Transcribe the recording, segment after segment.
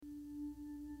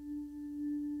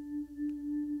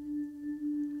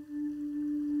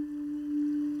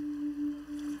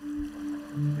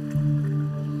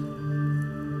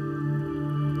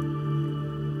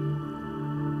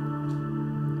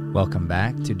Welcome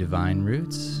back to Divine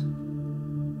Roots.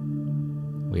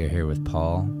 We are here with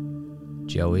Paul,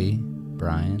 Joey,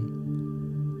 Brian,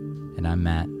 and I'm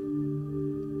Matt.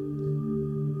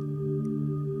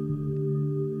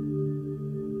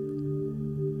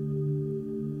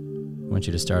 I want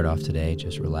you to start off today,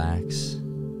 just relax.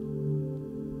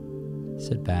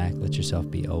 Sit back, let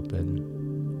yourself be open.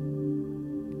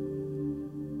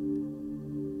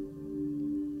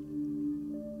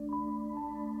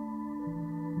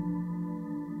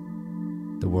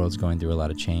 The world's going through a lot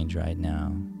of change right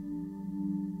now.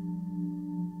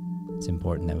 It's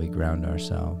important that we ground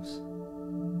ourselves.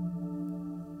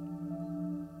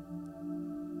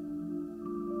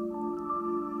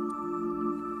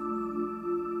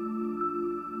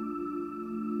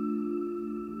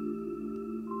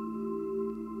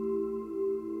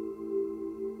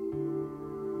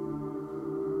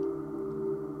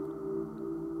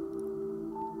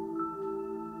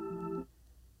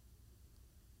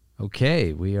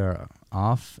 Okay, we are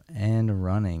off and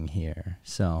running here.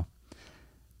 So,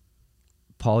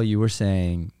 Paul, you were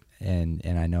saying, and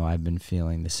I know I've been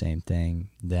feeling the same thing,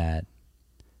 that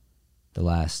the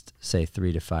last, say,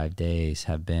 3 to 5 days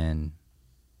have been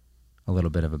a little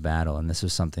bit of a battle. And this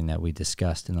was something that we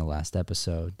discussed in the last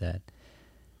episode, that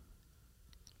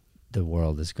the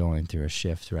world is going through a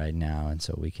shift right now, and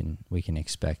so we can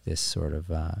expect this sort of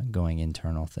going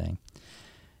internal thing.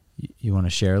 You want to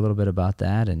share a little bit about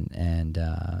that and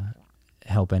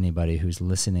help anybody who's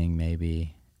listening,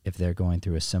 maybe if they're going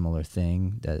through a similar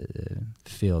thing, that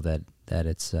feel that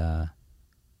it's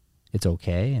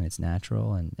okay and it's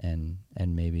natural, and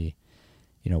maybe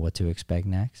what to expect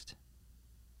next.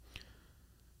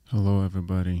 Hello,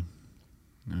 everybody.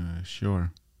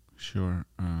 Sure.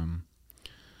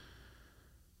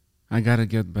 I gotta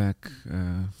get back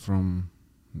from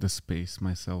the space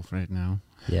myself right now.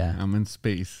 Yeah, I'm in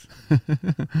space.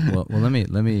 well, let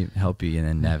me help you and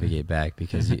then navigate back,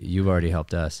 because you've already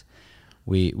helped us.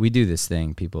 We do this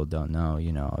thing people don't know,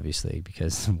 obviously,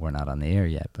 because we're not on the air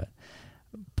yet. But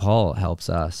Paul helps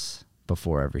us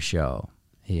before every show.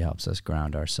 He helps us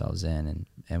ground ourselves in,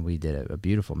 and we did a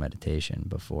beautiful meditation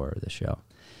before the show,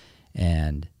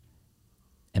 and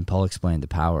Paul explained the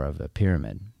power of a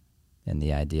pyramid. And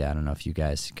the idea, I don't know if you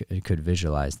guys could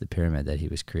visualize the pyramid that he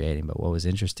was creating, but what was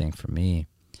interesting for me,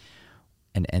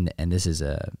 and this is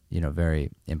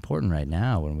very important right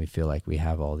now when we feel like we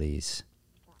have all these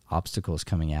obstacles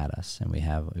coming at us, and we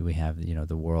have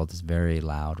the world is very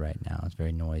loud right now, it's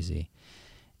very noisy,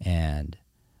 and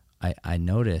I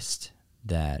noticed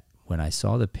that when I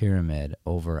saw the pyramid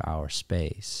over our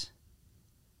space,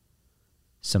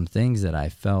 some things that I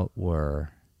felt were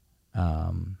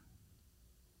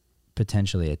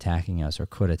potentially attacking us or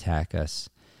could attack us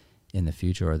in the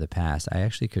future or the past, I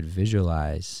actually could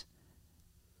visualize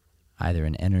either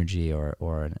an energy or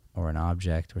an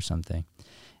object or something.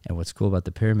 And what's cool about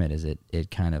the pyramid is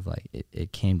it kind of like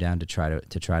it came down to try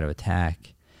to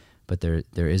attack, but there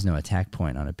is no attack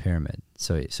point on a pyramid.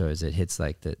 So as it hits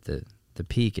like the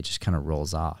peak, it just kind of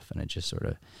rolls off, and it just sort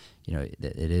of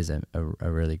it is a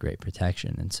really great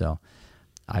protection. And so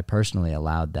I personally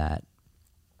allowed that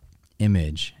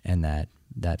image and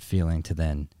that feeling to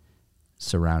then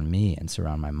surround me and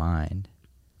surround my mind,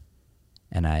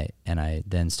 and I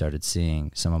then started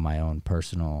seeing some of my own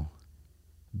personal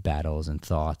battles and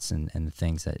thoughts and the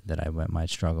things that I might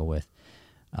struggle with,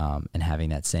 and having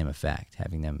that same effect,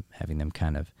 having them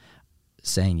kind of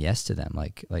saying yes to them,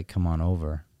 like come on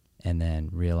over, and then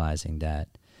realizing that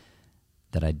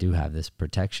I do have this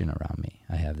protection around me.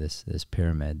 I have this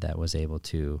pyramid that was able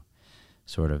to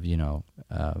sort of,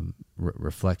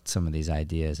 reflect some of these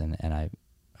ideas, and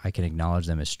I can acknowledge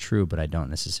them as true, but I don't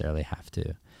necessarily have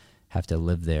to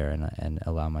live there and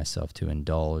allow myself to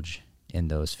indulge in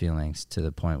those feelings to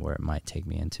the point where it might take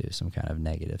me into some kind of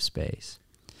negative space.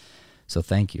 So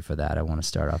thank you for that. I want to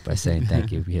start off by saying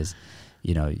thank you, because,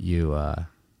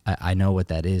 I know what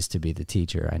that is to be the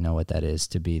teacher. I know what that is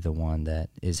to be the one that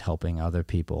is helping other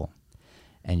people,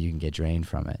 and you can get drained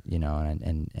from it,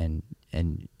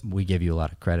 and we give you a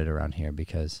lot of credit around here,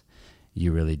 because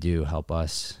you really do help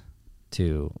us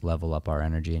to level up our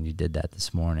energy, and you did that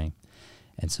this morning.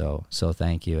 And so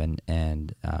thank you. And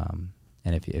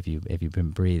if you've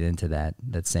been breathed into that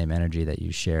same energy that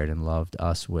you shared and loved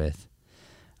us with,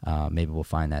 maybe we'll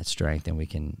find that strength, and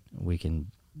we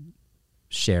can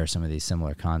share some of these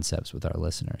similar concepts with our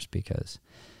listeners, because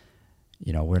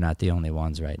we're not the only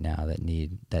ones right now that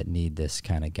need this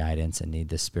kind of guidance and need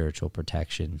this spiritual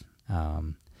protection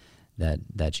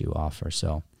that you offer.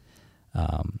 So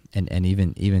and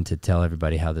even to tell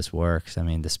everybody how this works, I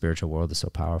mean, the spiritual world is so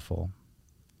powerful.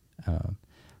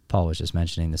 Paul was just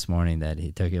mentioning this morning that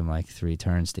it took him like 3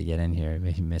 turns to get in here,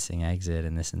 maybe missing exit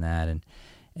and this and that. And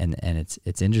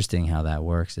it's interesting how that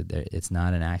works. It's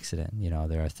not an accident. You know,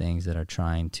 there are things that are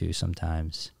trying to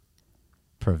sometimes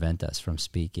prevent us from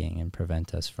speaking and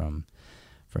prevent us from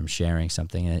sharing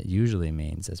something. And it usually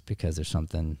means it's because there's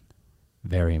something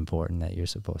very important that you're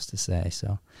supposed to say.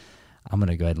 So I'm going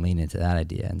to go ahead and lean into that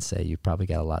idea and say you probably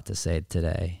got a lot to say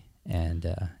today, and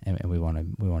we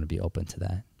want to be open to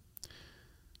that.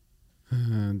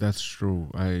 That's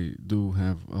true. I do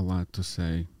have a lot to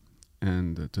say,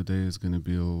 and today is going to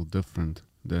be a little different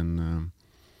than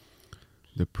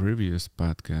the previous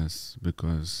podcasts,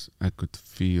 because I could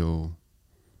feel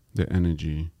the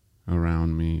energy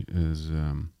around me is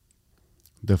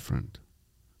different,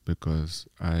 because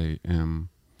I am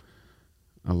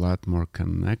a lot more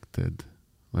connected,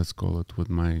 let's call it, with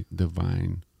my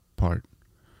divine part,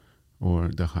 or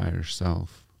the higher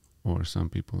self, or some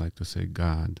people like to say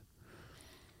God.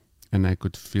 And I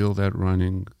could feel that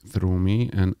running through me,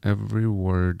 and every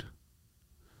word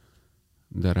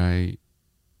that I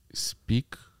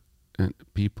speak, and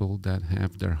people that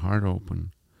have their heart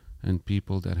open, and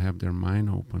people that have their mind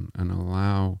open, and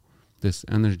allow this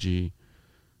energy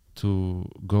to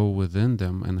go within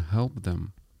them and help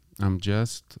them. I'm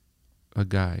just a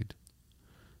guide.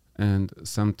 And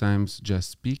sometimes just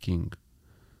speaking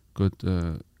could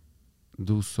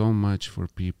do so much for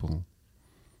people.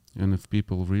 And if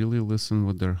people really listen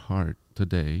with their heart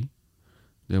today,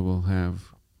 they will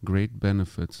have great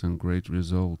benefits and great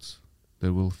results. They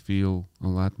will feel a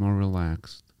lot more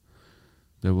relaxed.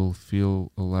 They will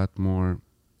feel a lot more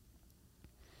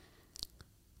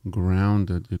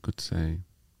grounded, you could say,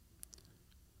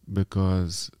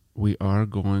 because we are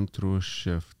going through a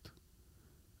shift,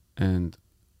 and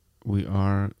we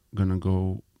are going to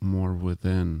go more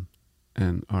within,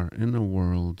 and our inner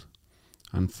world,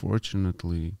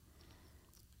 unfortunately,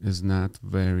 is not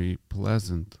very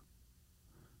pleasant.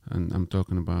 And I'm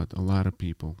talking about a lot of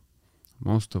people,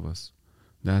 most of us.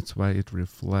 That's why it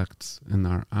reflects in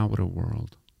our outer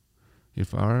world.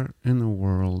 If our inner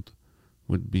world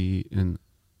would be in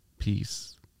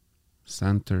peace,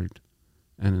 centered,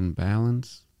 and in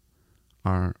balance,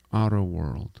 our outer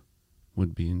world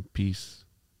would be in peace,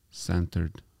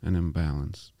 centered, and in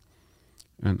balance.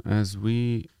 And as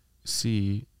we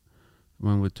see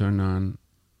when we turn on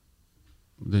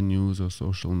the news or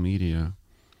social media,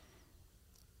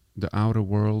 the outer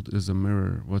world is a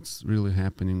mirror, what's really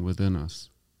happening within us.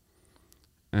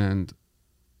 And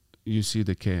you see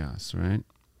the chaos, right?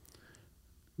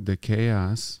 The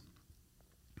chaos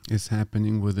is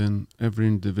happening within every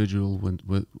individual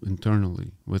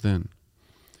internally, within.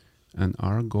 And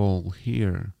our goal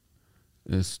here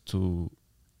is to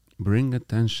bring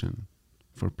attention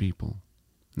for people,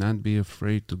 not be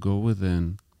afraid to go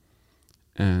within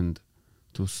and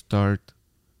to start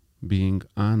being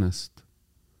honest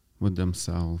with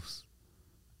themselves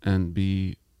and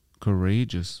be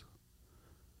courageous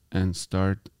and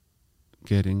start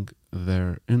getting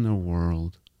their inner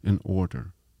world in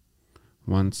order.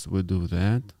 Once we do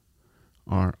that,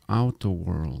 our outer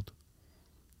world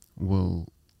will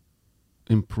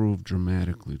improve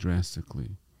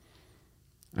drastically.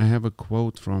 I have a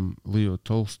quote from Leo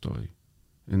Tolstoy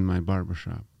in my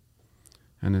barbershop,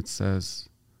 and it says,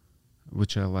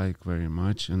 which I like very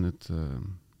much, and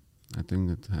I think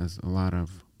it has a lot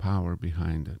of power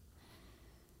behind it,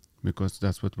 because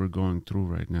that's what we're going through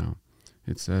right now.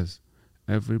 It says,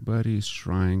 everybody is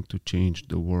trying to change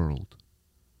the world,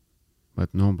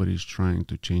 but nobody's trying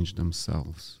to change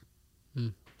themselves.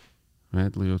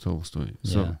 Right, Leo Tolstoy.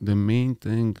 Yeah. So the main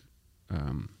thing,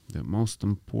 the most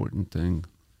important thing,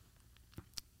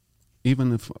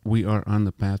 even if we are on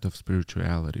the path of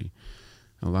spirituality,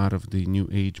 a lot of the New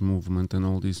Age movement and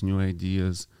all these new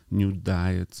ideas, new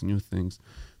diets, new things,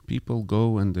 people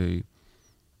go and they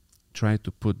try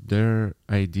to put their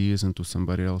ideas into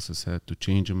somebody else's head to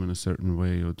change them in a certain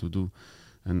way or to do.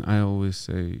 And I always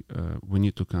say we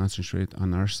need to concentrate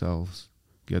on ourselves,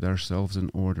 get ourselves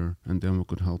in order, and then we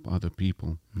could help other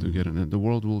people to get in it. The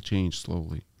world will change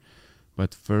slowly.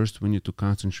 But first we need to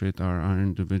concentrate our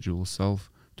individual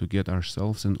self to get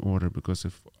ourselves in order, because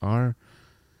if our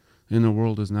inner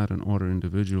world is not in order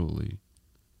individually,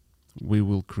 we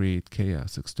will create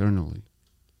chaos externally.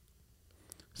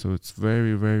 So it's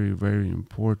very, very, very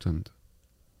important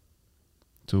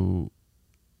to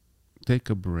take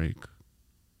a break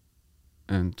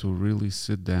and to really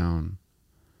sit down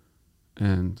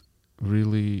and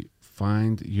really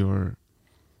find your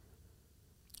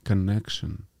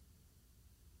connection.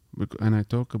 And I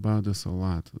talk about this a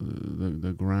lot,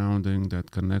 the grounding,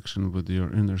 that connection with your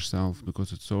inner self,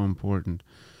 because it's so important.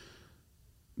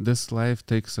 this life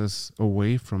takes us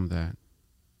away from that.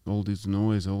 All this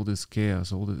noise, all this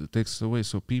chaos, it takes us away.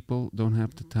 So people don't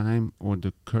have the time or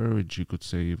the courage, you could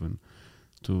say, even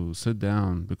to sit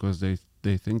down, because they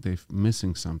think they're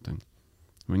missing something.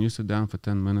 When you sit down for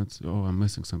 10 minutes, oh, I'm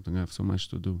missing something, I have so much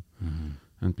to do. Mm-hmm.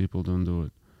 And people don't do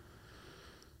it.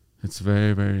 It's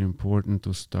very, very important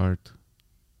to start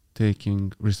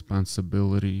taking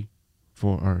responsibility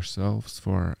for ourselves,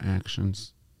 for our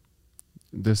actions.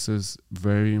 This is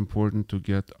very important to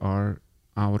get our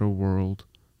outer world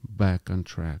back on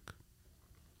track.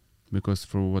 Because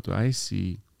for what I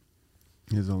see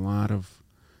is a lot of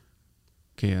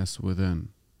chaos within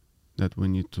that we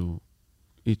need to,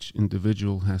 each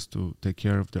individual has to take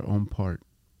care of their own part,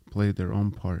 play their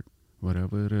own part,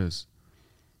 whatever it is,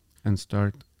 and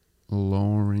start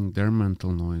lowering their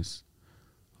mental noise,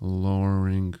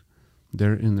 lowering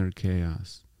their inner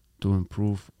chaos to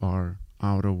improve our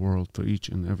outer world for each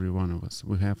and every one of us.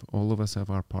 All of us have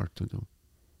our part to do.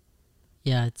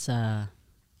 Yeah, it's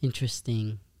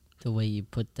interesting the way you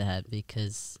put that,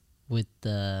 because with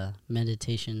the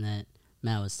meditation that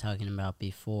Matt was talking about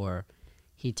before,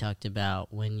 he talked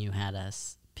about when you had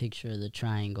us picture the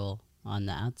triangle on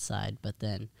the outside, but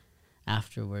then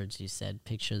afterwards you said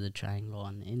picture the triangle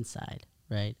on the inside,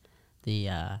 right?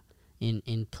 The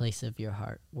in place of your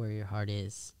heart, where your heart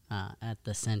is, at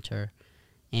the center,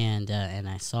 and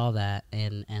I saw that,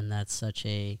 and that's such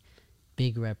a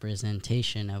big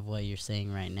representation of what you're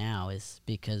saying right now, is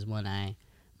because when I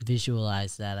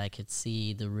visualized that, I could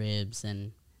see the ribs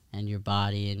and your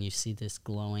body, and you see this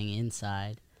glowing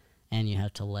inside, and you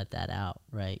have to let that out,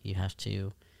 right? You have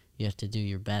to do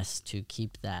your best to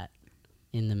keep that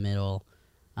in the middle,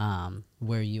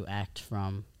 where you act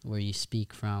from, where you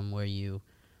speak from, where you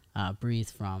breathe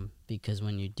from, because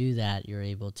when you do that, you're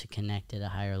able to connect at a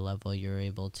higher level. You're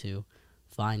able to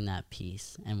find that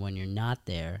peace. And when you're not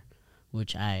there,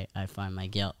 which I find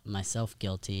myself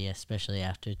guilty, especially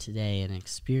after today and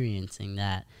experiencing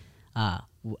that,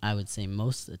 I would say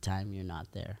most of the time you're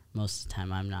not there. Most of the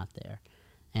time I'm not there.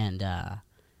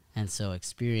 And so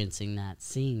experiencing that,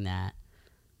 seeing that,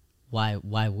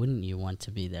 why wouldn't you want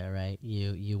to be there, right?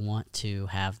 You want to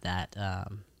have that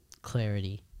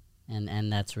clarity,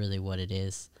 and that's really what it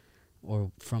is,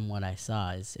 or from what I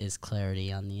saw, is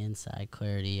clarity on the inside,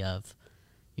 clarity of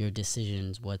your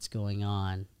decisions, what's going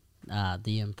on,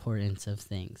 the importance of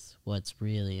things, what's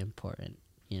really important.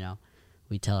 You know,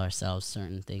 we tell ourselves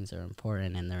certain things are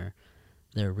important, and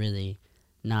they're really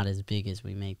not as big as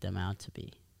we make them out to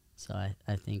be. So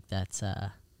I think that's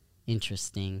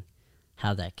interesting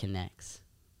how that connects.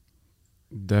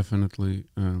 Definitely.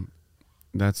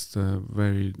 That's a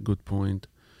very good point.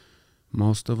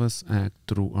 Most of us act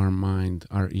through our mind,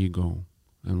 our ego,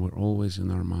 and we're always in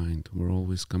our mind. We're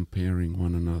always comparing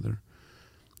one another.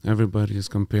 Everybody is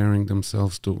comparing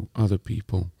themselves to other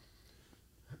people.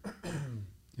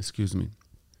 Excuse me.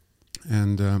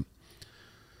 And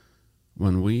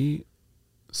when we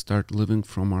start living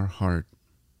from our heart,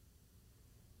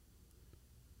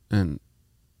 and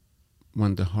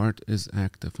when the heart is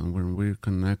active and when we're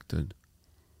connected,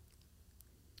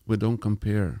 we don't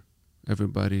compare.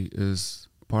 Everybody is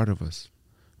part of us.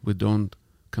 We don't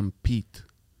compete.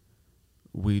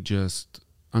 We just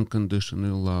unconditionally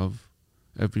love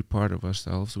every part of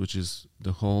ourselves, which is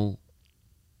the whole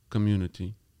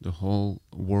community, the whole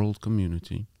world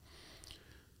community.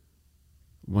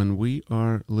 When we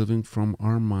are living from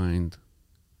our mind,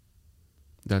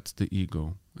 that's the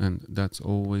ego. And that's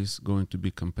always going to be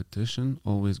competition,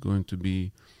 always going to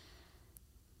be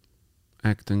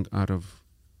acting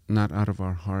not out of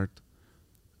our heart.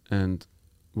 And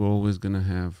we're always going to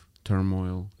have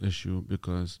turmoil issue,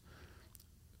 because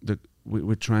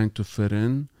we're trying to fit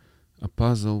in a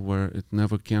puzzle where it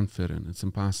never can fit in. It's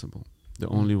impossible. The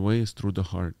only way is through the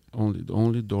heart. The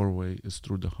only doorway is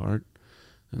through the heart.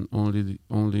 And the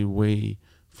only way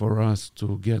for us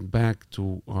to get back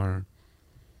to our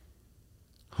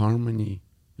harmony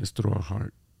is through our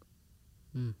heart.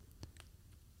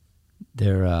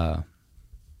 There's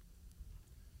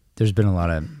been a lot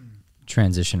of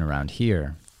transition around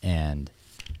here, and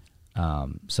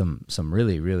some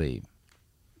really, really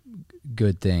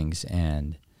good things.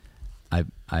 And I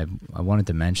wanted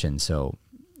to mention, so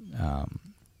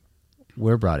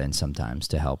we're brought in sometimes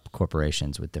to help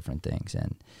corporations with different things,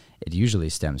 and it usually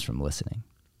stems from listening.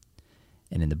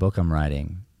 And in the book I'm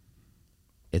writing,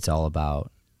 it's all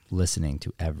about listening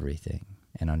to everything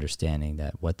and understanding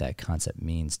that what that concept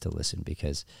means to listen,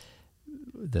 because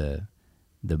the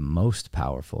most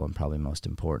powerful and probably most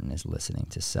important is listening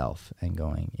to self and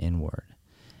going inward.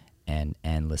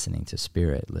 and listening to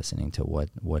spirit, listening to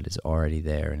what is already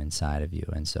there and inside of you.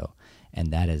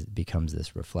 And that becomes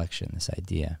this reflection, this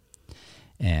idea.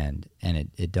 And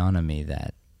it dawned on me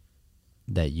that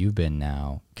you've been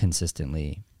now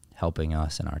consistently helping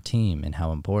us and our team, and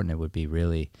how important it would be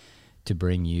really to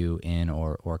bring you in,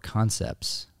 or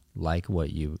concepts like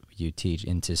what you teach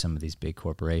into some of these big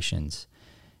corporations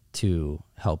to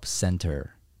help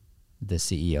center the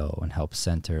CEO and help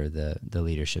center the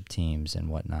leadership teams and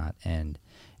whatnot, and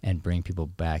bring people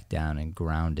back down and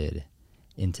grounded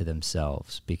into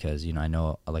themselves. Because, I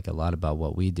know like a lot about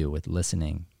what we do with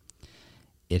listening.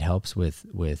 It helps with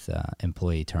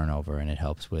employee turnover, and it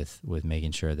helps with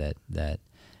making sure that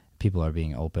people are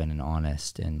being open and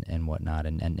honest and whatnot,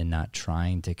 and not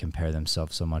trying to compare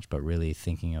themselves so much, but really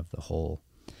thinking of the whole.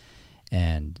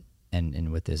 And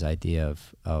with this idea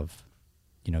of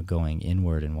going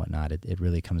inward and whatnot, it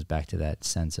really comes back to that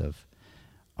sense of,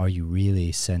 are you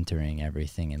really centering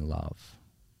everything in love?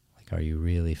 Like, are you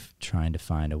really trying to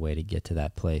find a way to get to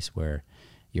that place where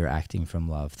you're acting from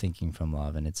love, thinking from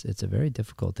love? And it's a very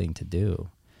difficult thing to do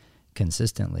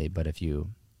consistently, but if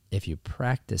you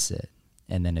practice it,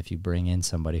 and then if you bring in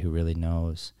somebody who really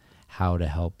knows how to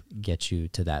help get you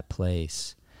to that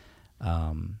place,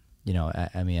 I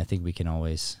mean, I think we can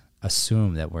always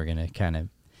assume that we're going to kind of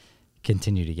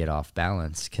continue to get off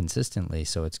balance consistently.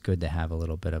 So it's good to have a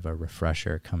little bit of a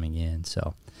refresher coming in.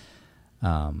 So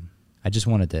I just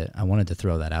wanted to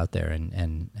throw that out there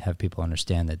and have people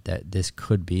understand that this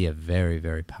could be a very,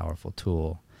 very powerful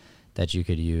tool that you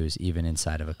could use even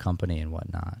inside of a company and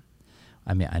whatnot.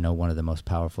 I mean, I know one of the most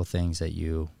powerful things that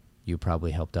you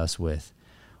probably helped us with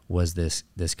was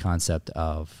this concept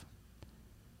of,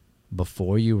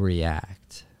 before you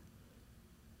react,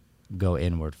 go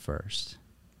inward first,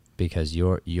 because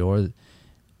your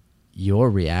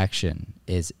reaction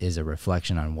is a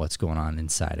reflection on what's going on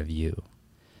inside of you.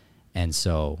 And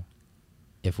so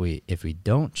if we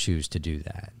don't choose to do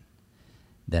that,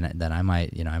 then I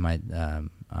might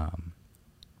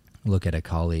look at a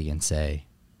colleague and say,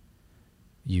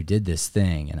 you did this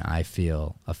thing and I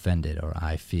feel offended, or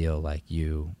I feel like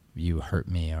you hurt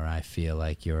me, or I feel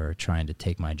like you're trying to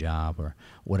take my job, or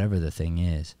whatever the thing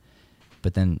is.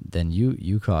 But then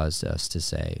you caused us to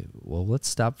say, well, let's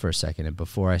stop for a second, and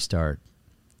before I start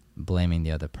blaming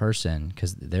the other person,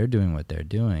 because they're doing what they're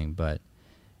doing, but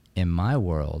in my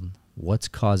world, what's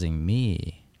causing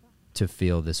me to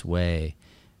feel this way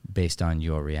based on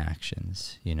your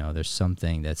reactions? There's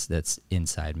something that's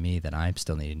inside me that I'm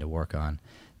still needing to work on,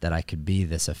 that I could be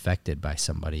this affected by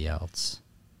somebody else.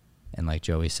 And like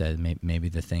Joey said, maybe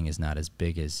the thing is not as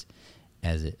big as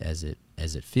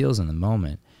it feels in the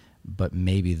moment, but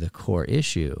maybe the core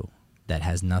issue that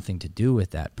has nothing to do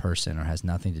with that person, or has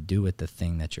nothing to do with the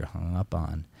thing that you're hung up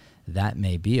on, that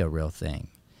may be a real thing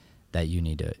that you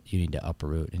need to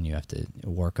uproot, and you have to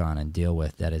work on and deal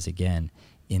with, that is, again,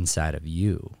 inside of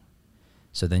you.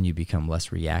 So then you become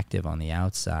less reactive on the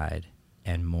outside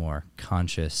and more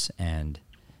conscious and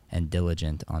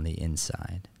diligent on the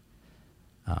inside.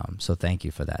 So thank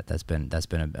you for that. That's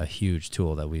been a huge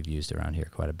tool that we've used around here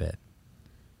quite a bit.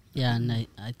 Yeah, and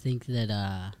I think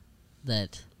that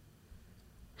that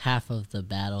half of the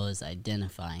battle is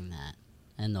identifying that,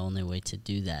 and the only way to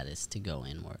do that is to go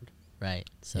inward, right?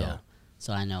 So, yeah.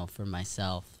 So I know for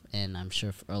myself, and I'm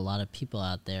sure for a lot of people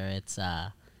out there, it's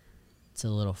a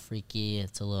little freaky,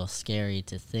 it's a little scary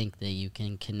to think that you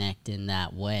can connect in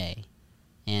that way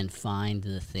and find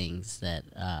the things that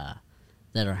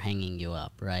are hanging you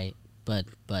up, right? But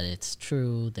it's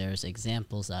true. There's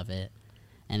examples of it.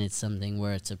 And it's something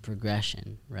where it's a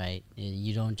progression, right?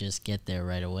 You don't just get there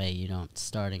right away. You don't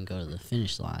start and go to the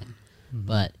finish line. Mm-hmm.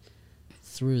 But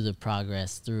through the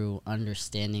progress, through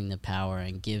understanding the power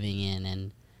and giving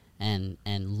in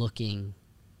and looking,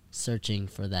 searching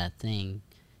for that thing,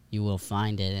 you will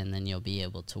find it, and then you'll be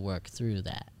able to work through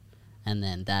that. And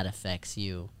then that affects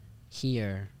you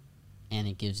here, and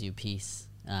it gives you peace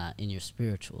in your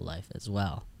spiritual life as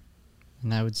well.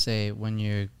 And I would say when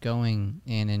you're going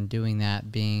in and doing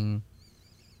that, being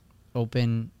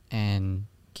open and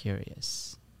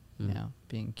curious,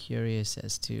 being curious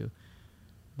as to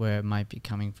where it might be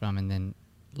coming from, and then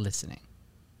listening,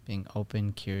 being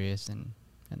open, curious, and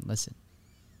listen.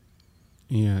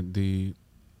 Yeah, the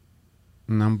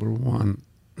number one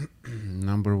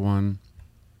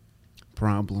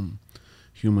problem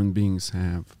human beings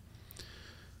have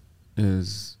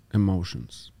is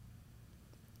emotions.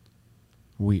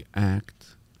 We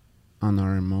act on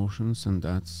our emotions, and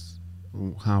that's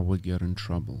how we get in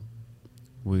trouble.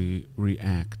 We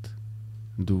react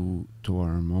due to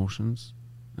our emotions,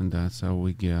 and that's how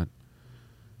we get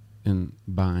in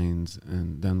binds,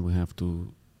 and then we have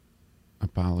to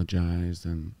apologize.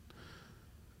 And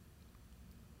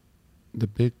the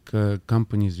big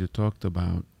companies you talked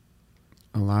about,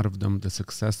 a lot of them, the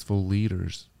successful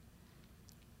leaders,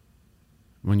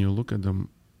 when you look at them,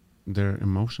 they're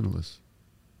emotionless.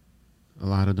 A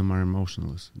lot of them are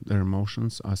emotionless. Their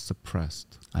emotions are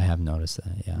suppressed. I have noticed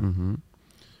that, yeah. Mm-hmm.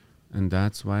 And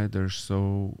that's why they're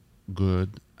so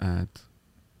good at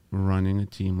running a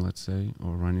team, let's say,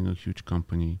 or running a huge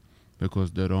company,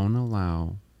 because they don't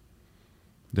allow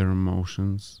their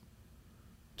emotions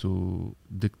to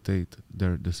dictate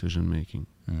their decision making.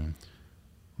 Mm.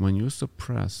 When you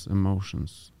suppress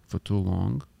emotions for too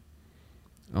long,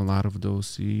 a lot of those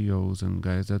CEOs and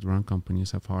guys that run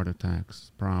companies have heart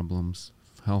attacks, problems,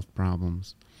 health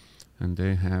problems, and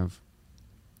they're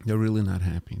really not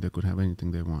happy. They could have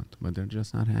anything they want, but they're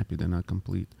just not happy. They're not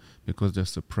complete because they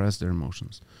suppress their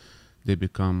emotions. They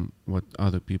become what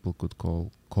other people could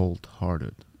call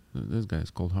cold-hearted. This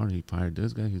guy's cold-hearted. He fired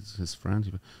this guy. He's his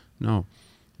friend. No,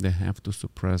 they have to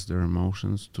suppress their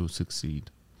emotions to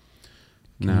succeed.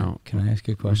 Can I ask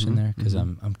you a question there? Because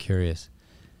I'm curious.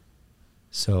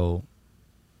 So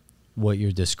what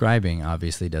you're describing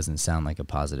obviously doesn't sound like a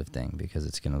positive thing because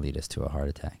it's going to lead us to a heart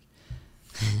attack.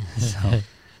 So,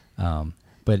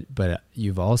 but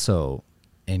you've also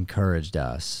encouraged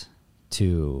us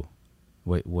to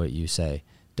what you say,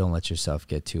 don't let yourself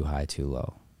get too high, too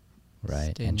low,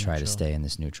 right? Stay and try to neutral. stay in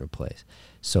this neutral place.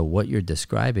 So what you're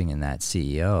describing in that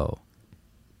CEO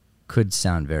could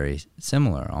sound very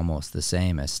similar, almost the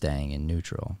same as staying in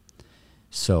neutral.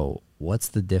 So what's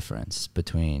the difference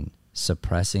between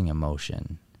suppressing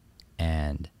emotion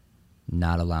and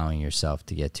not allowing yourself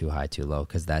to get too high, too low?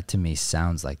 Because that to me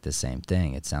sounds like the same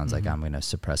thing. It sounds like I'm going to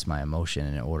suppress my emotion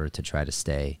in order to try to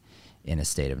stay in a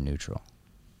state of neutral.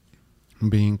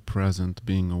 Being present,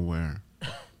 being aware,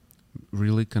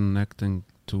 really connecting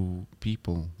to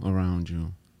people around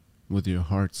you with your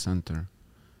heart center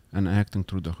and acting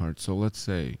through the heart. So let's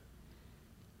say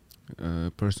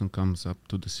a person comes up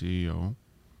to the CEO,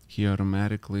 he's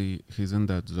in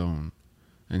that zone,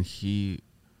 and he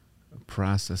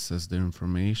processes the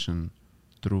information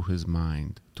through his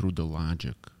mind, through the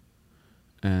logic,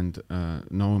 and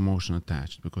no emotion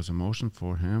attached, because emotion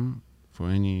for him, for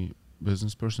any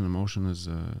business person, emotion is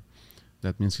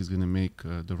that means he's going to make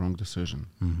the wrong decision.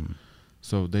 Mm-hmm.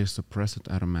 So they suppress it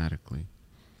automatically.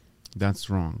 That's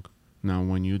wrong. Now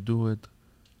when you do it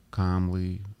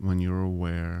calmly, when you're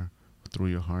aware through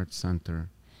your heart center,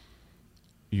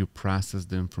 you process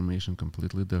the information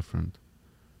completely different.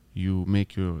 You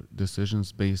make your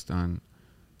decisions based on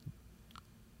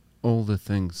all the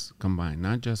things combined,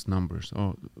 not just numbers.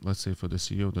 Oh, let's say for the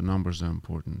CEO, the numbers are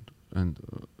important. And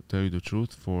tell you the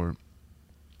truth, for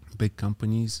big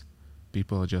companies,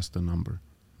 people are just a number.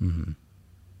 Mm-hmm.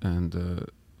 And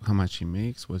how much he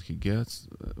makes, what he gets,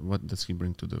 what does he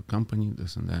bring to the company,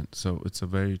 this and that. So it's a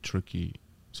very tricky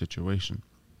situation.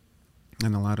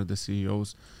 And a lot of the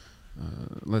CEOs,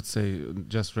 let's say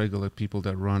just regular people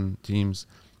that run teams,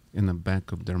 in the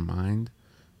back of their mind,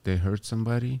 they hurt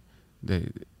somebody,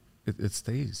 it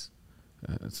stays.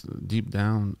 It's deep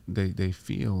down, they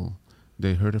feel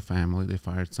they hurt a family, they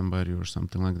fired somebody or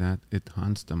something like that. It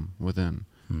haunts them within,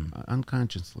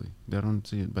 unconsciously. They don't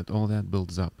see it, but all that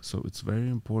builds up. So it's very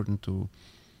important to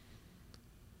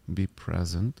be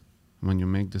present. When you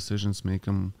make decisions, make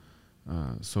them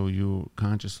so you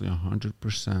consciously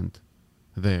 100%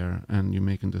 there, and you're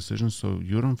making decisions so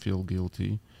you don't feel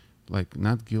guilty, like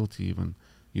not guilty even.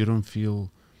 You don't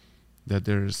feel that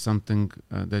there is something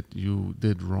that you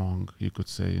did wrong, you could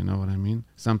say, you know what I mean?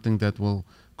 Something that will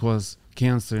cause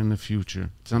cancer in the future.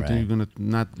 Something Right.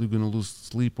 you're gonna lose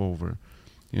sleep over.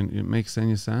 It makes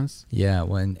any sense? Yeah,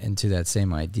 and to that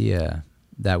same idea,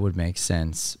 that would make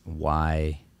sense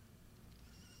why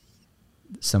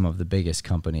some of the biggest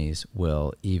companies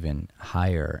will even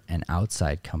hire an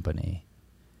outside company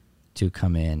to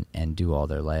come in and do all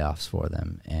their layoffs for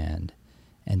them and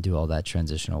do all that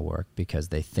transitional work, because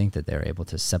they think that they're able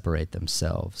to separate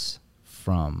themselves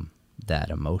from that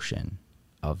emotion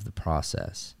of the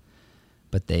process.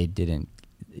 But they didn't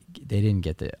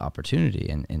get the opportunity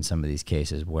in some of these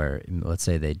cases where, let's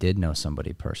say they did know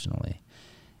somebody personally,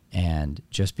 and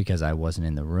just because I wasn't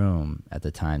in the room at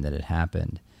the time that it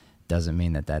happened doesn't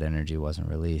mean that that energy wasn't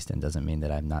released, and doesn't mean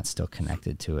that I'm not still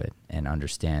connected to it and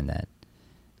understand that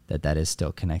is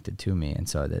still connected to me. And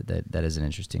so that is an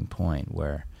interesting point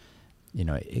where, you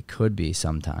know, it could be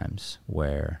sometimes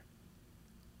where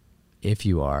if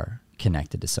you are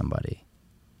connected to somebody,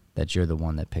 that you're the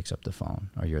one that picks up the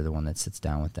phone, or you're the one that sits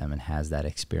down with them and has that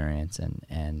experience,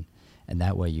 and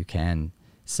that way you can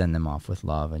send them off with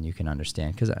love, and you can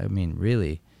understand. Because I mean,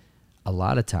 really, a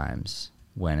lot of times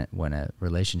when a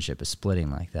relationship is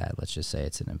splitting like that, let's just say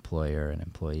it's an employer and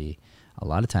employee, a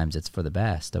lot of times it's for the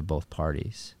best of both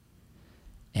parties.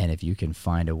 And if you can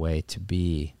find a way to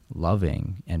be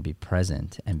loving and be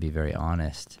present and be very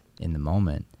honest in the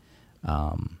moment,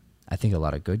 I think a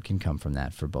lot of good can come from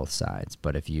that for both sides.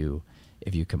 But if you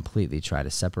completely try to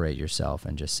separate yourself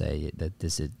and just say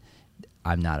that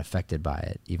I'm not affected by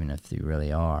it, even if you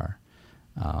really are,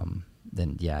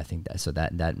 then yeah, I think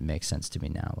that makes sense to me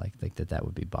now. Like that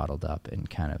would be bottled up and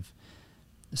kind of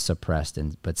suppressed,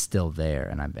 but still there,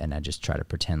 and I just try to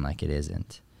pretend like it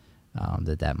isn't.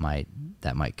 That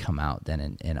might come out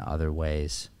then in other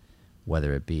ways,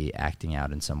 whether it be acting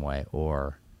out in some way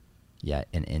or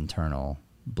an internal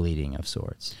bleeding of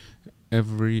sorts.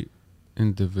 Every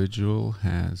individual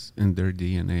has in their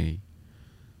DNA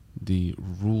the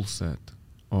rule set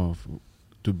of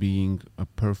to being a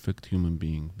perfect human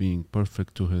being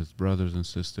perfect to his brothers and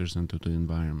sisters and to the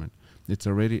environment. It's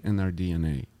already in our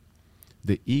DNA.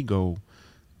 The ego,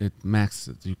 it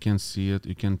maxes it. You can see it,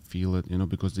 you can feel it,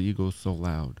 because the ego is so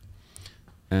loud.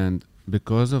 And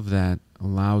because of that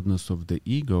loudness of the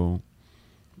ego,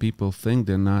 people think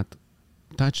they're not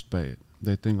touched by it.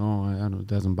 They think, I don't know, it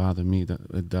doesn't bother me.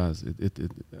 It does. It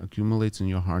accumulates in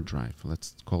your hard drive.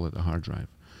 Let's call it a hard drive.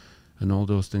 And all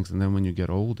those things. And then when you get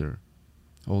older,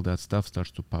 all that stuff starts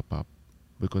to pop up.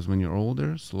 Because when you're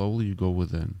older, slowly you go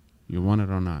within. You want it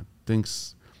or not.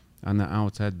 Things on the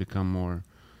outside become more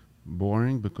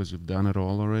boring because you've done it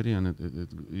all already, and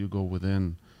you go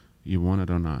within, you want it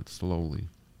or not, slowly.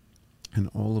 And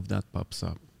all of that pops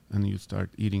up, and you start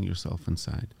eating yourself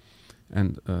inside.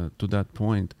 And to that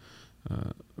point,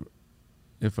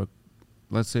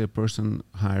 let's say a person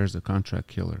hires a contract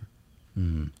killer,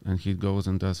 and he goes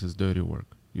and does his dirty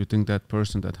work, you think that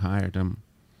person that hired him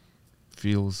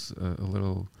feels a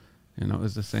little,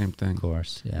 it's the same thing. Of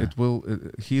course, yeah.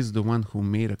 He's the one who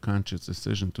made a conscious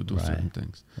decision to do certain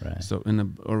things. Right. So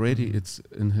already it's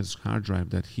in his hard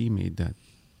drive that he made that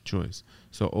choice.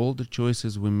 So all the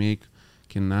choices we make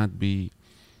cannot be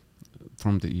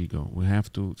from the ego. We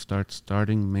have to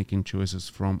starting making choices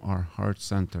from our heart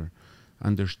center,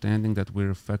 understanding that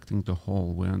we're affecting the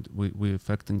whole. We're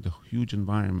affecting the huge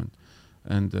environment,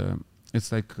 and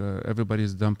it's like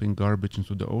everybody's dumping garbage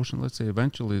into the ocean. Let's say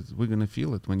eventually we're gonna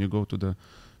feel it when you go to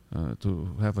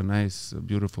to have a nice,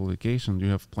 beautiful vacation. You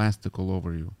have plastic all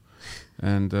over you,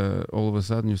 and all of a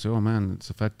sudden you say, "Oh man, it's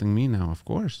affecting me now." Of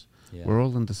course, we're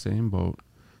all in the same boat.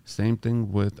 Same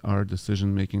thing with our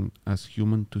decision making as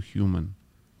human to human.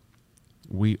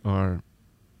 We are,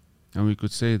 and we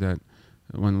could say that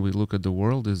when we look at the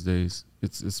world these days,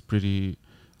 it's pretty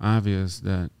obvious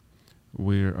that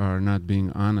we are not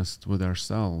being honest with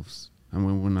ourselves. And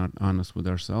when we're not honest with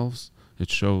ourselves, it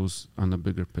shows on the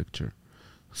bigger picture.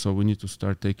 So we need to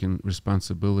start taking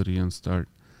responsibility and start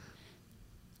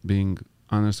being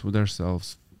honest with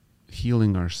ourselves,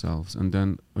 healing ourselves, and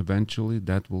then eventually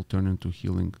that will turn into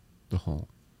healing the whole.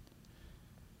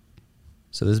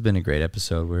 So this has been a great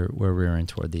episode. We're rearing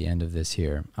toward the end of this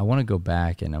here. I want to go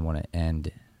back and I want to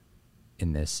end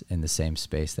in the same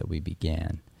space that we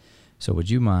began. So would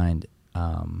you mind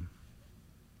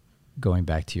going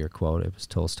back to your quote? It was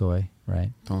Tolstoy,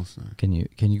 right? Tolstoy. Can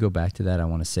you go back to that? I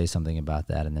want to say something about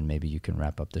that, and then maybe you can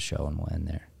wrap up the show and we'll end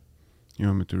there. You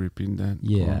want me to repeat that?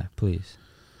 Yeah, quote? please.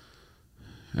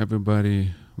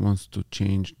 Everybody wants to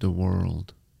change the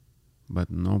world, but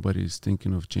nobody is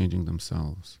thinking of changing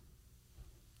themselves.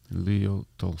 Leo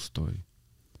Tolstoy.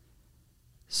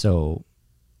 So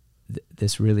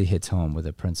this really hits home with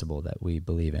a principle that we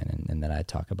believe in and that I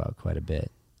talk about quite a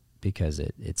bit, because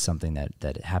it's something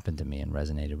that happened to me and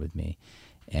resonated with me.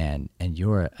 And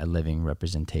you're a living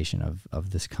representation of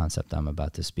this concept I'm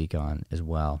about to speak on as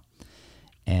well.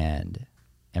 And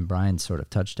Brian sort of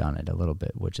touched on it a little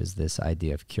bit, which is this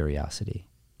idea of curiosity.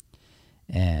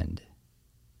 And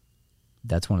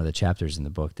that's one of the chapters in the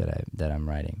book that I'm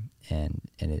writing. And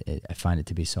I find it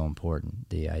to be so important,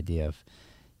 the idea of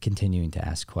continuing to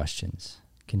ask questions,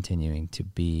 continuing to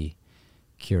be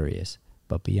curious.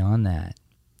 But beyond that,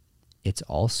 it's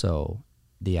also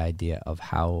the idea of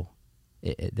how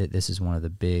this is one of the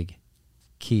big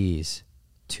keys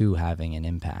to having an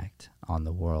impact on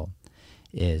the world,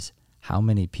 is how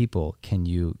many people can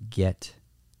you get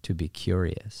to be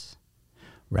curious?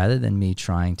 Rather than me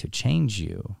trying to change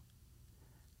you,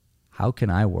 how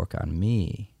can I work on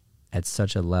me at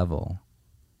such a level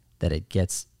that it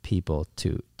gets people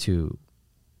to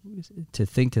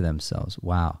think to themselves,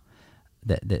 wow,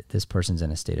 that this person's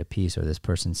in a state of peace, or this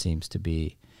person seems to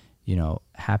be,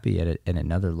 happy at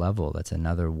another level. That's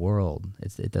another world.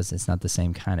 It's not the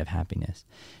same kind of happiness.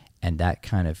 And that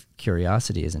kind of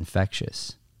curiosity is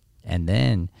infectious. And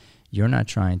then you're not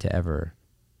trying to ever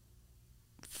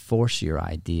force your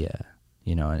idea,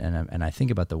 and I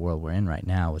think about the world we're in right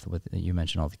now with you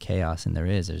mentioned all the chaos, and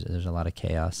there's a lot of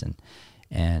chaos,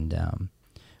 and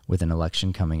with an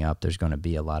election coming up, there's going to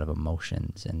be a lot of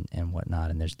emotions and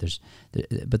whatnot, and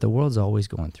but the world's always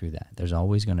going through that. There's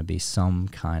always going to be some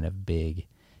kind of big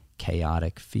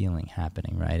chaotic feeling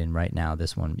happening, right? And right now,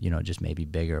 this one, just maybe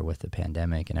bigger with the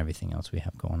pandemic and everything else we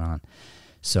have going on.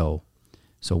 So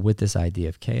with this idea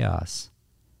of chaos,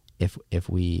 if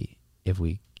we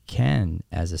can,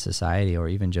 as a society, or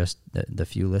even just the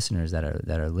few listeners that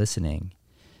are listening,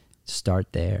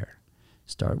 start there.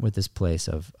 Start with this place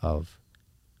of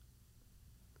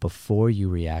before you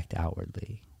react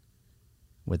outwardly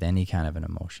with any kind of an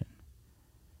emotion,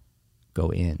 go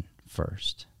in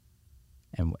first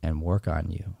and work on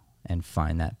you and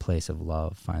find that place of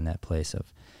love, find that place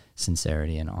of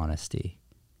sincerity and honesty,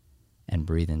 and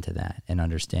breathe into that and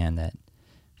understand that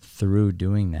through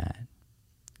doing that,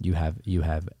 you have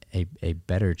a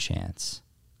better chance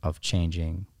of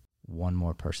changing one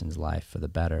more person's life for the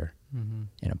better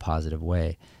in a positive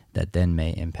way that then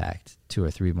may impact 2 or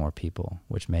 3 more people,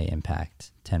 which may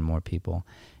impact 10 more people.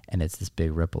 And it's this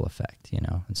big ripple effect,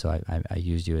 And so I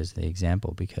used you as the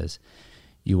example because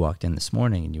you walked in this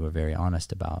morning and you were very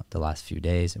honest about the last few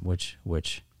days,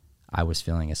 which I was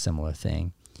feeling a similar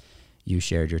thing. You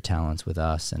shared your talents with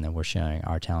us, and then we're sharing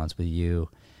our talents with you.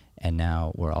 And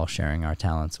now we're all sharing our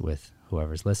talents with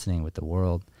whoever's listening, with the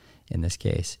world in this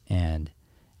case. And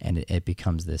it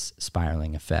becomes this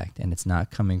spiraling effect. And it's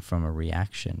not coming from a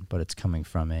reaction, but it's coming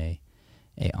from a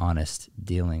honest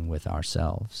dealing with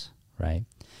ourselves, right?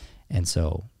 And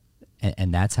so,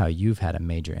 and that's how you've had a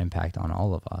major impact on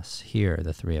all of us here,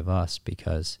 the 3 of us,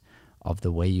 because of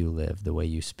the way you live, the way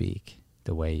you speak,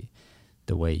 the way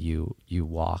you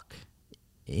walk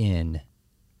in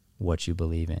what you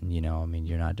believe in.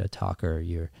 You're not a talker.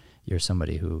 You're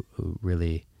somebody who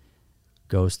really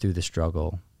goes through the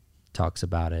struggle, talks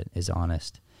about it, is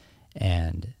honest,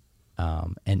 and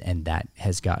that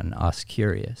has gotten us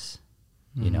curious,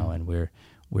 and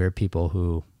we're people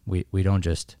who we don't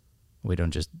just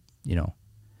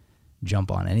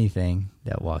jump on anything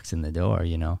that walks in the door,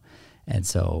 and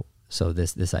so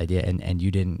this idea, and you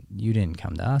didn't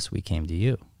come to us, we came to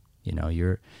you.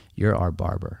 You're our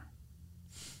barber.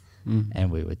 And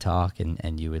we would talk,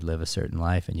 and you would live a certain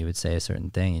life, and you would say a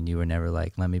certain thing, and you were never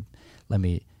like, let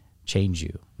me change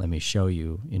you, let me show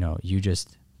you. You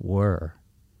just were,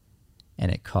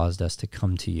 and it caused us to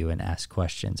come to you and ask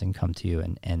questions and come to you,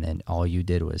 and then all you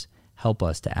did was help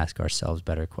us to ask ourselves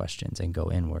better questions and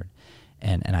go inward.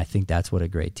 And I think that's what a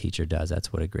great teacher does.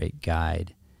 That's what a great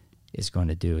guide is going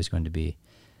to do, is going to be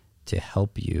to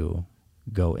help you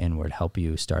go inward, help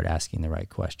you start asking the right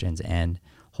questions and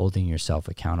holding yourself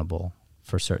accountable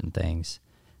for certain things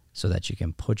so that you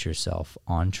can put yourself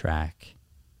on track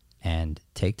and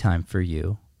take time for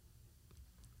you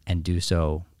and do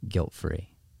so guilt-free.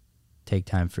 Take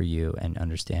time for you and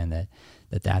understand that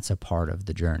that's a part of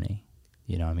the journey.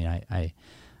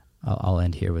 I'll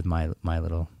end here with my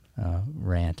little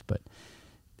rant, but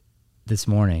this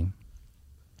morning,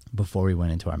 before we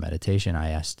went into our meditation, I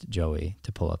asked Joey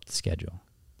to pull up the schedule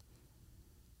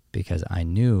because I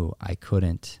knew I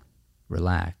couldn't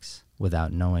relax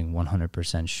without knowing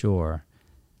 100% sure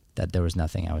that there was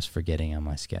nothing I was forgetting on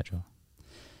my schedule.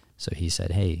 So he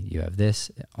said, hey, you have this,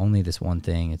 only this one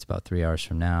thing. It's about 3 hours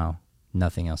from now,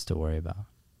 nothing else to worry about.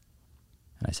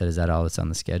 And I said, is that all that's on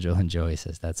the schedule? And Joey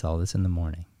says, that's all that's in the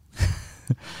morning.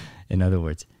 In other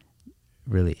words,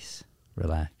 release,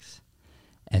 relax.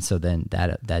 And so then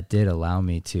that did allow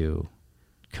me to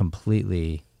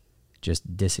completely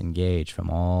just disengage from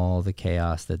all the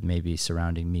chaos that may be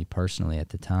surrounding me personally at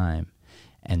the time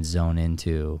and zone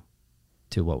into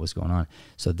what was going on.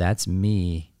 So that's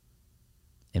me,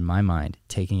 in my mind,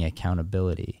 taking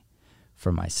accountability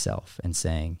for myself and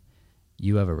saying,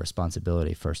 you have a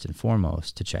responsibility first and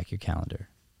foremost to check your calendar,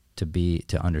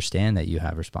 to understand that you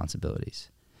have responsibilities,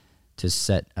 to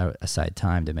set aside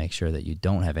time to make sure that you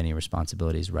don't have any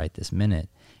responsibilities right this minute,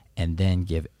 and then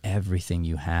give everything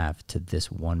you have to this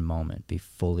one moment. Be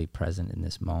fully present in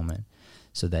this moment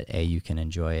so that A, you can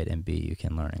enjoy it, and B, you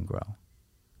can learn and grow.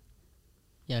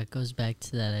 Yeah, it goes back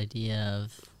to that idea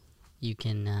of you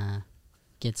can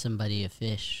get somebody a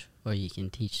fish or you can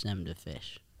teach them to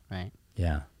fish, right?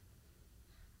 Yeah.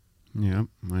 Yeah,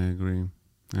 I agree.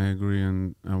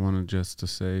 And I wanted just to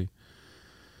say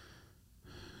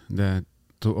that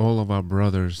to all of our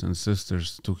brothers and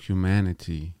sisters, to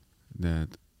humanity,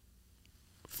 that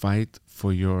fight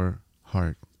for your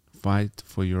heart, fight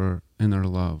for your inner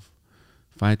love,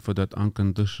 fight for that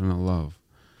unconditional love,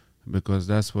 because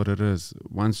that's what it is.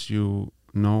 Once you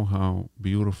know how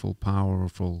beautiful,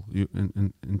 powerful you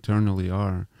internally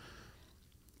are,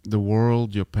 the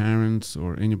world, your parents,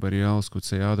 or anybody else could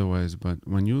say otherwise, but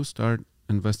when you start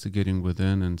investigating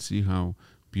within and see how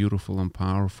beautiful and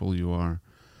powerful you are,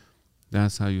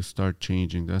 that's how you start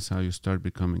changing. That's how you start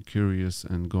becoming curious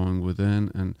and going within,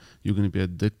 and you're going to be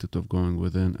addicted of going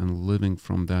within and living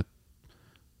from that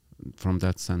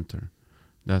center.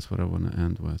 That's what I want to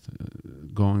end with.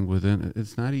 Going within,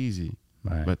 it's not easy,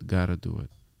 Right. but gotta do it.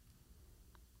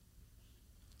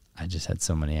 I just had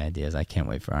so many ideas. I can't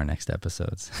wait for our next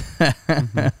episodes.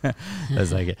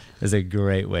 Mm-hmm. That's a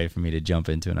great way for me to jump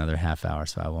into another half hour,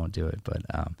 so I won't do it. But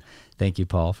thank you,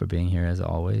 Paul, for being here as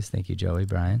always. Thank you, Joey,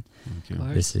 Brian. Thank you. Of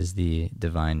course. This is the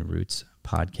Divine Roots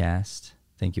podcast.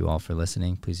 Thank you all for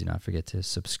listening. Please do not forget to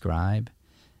subscribe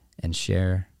and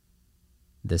share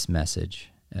this message.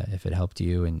 If it helped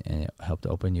you and it helped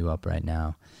open you up right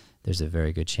now, there's a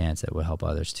very good chance that it will help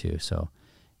others too. So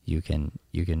you can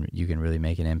really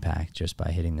make an impact just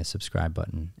by hitting the subscribe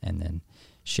button and then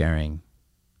sharing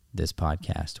this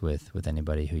podcast with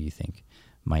anybody who you think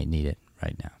might need it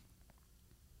right now.